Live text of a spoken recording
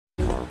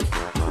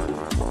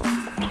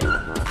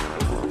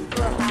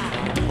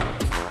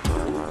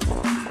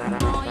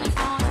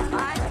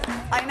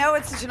know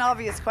it's such an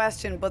obvious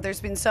question, but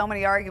there's been so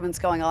many arguments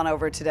going on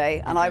over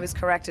today, and I was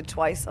corrected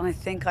twice, and I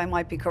think I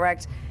might be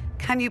correct.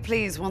 Can you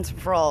please, once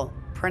and for all,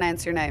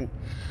 pronounce your name?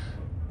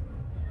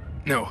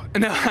 No,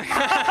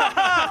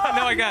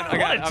 I can't.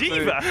 What a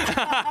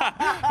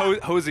diva!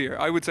 Hozier.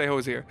 I would say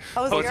Hozier.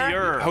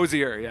 Hozier?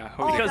 Hozier, yeah.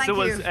 Oh, Hozier. Because there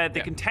was thank the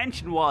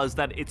contention was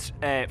that it's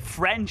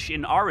French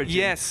in origin.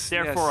 Yes.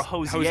 Therefore, yes.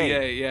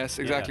 Hozier. Yes,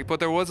 exactly. Yeah. But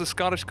there was a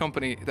Scottish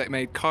company that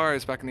made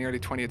cars back in the early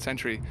 20th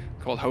century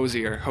called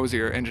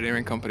Hozier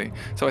Engineering Company.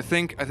 So I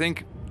think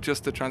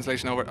just the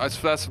translation over, as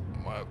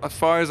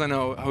far as I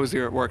know,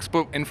 Hozier works.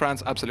 But in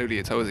France, absolutely,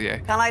 it's Hozier.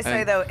 Can I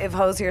say, though, if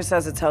Hozier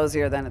says it's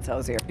Hozier, then it's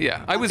Hozier.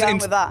 Yeah, I I'm was down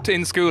with that.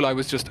 in school. I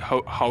was just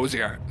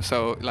Hozier.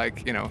 So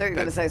like, you know. They're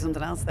going to say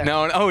something else there.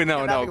 No, Yeah,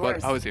 that'd no, be but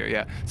worse. Hozier,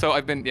 yeah. So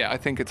I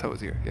think it's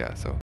Hozier, yeah.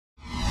 So.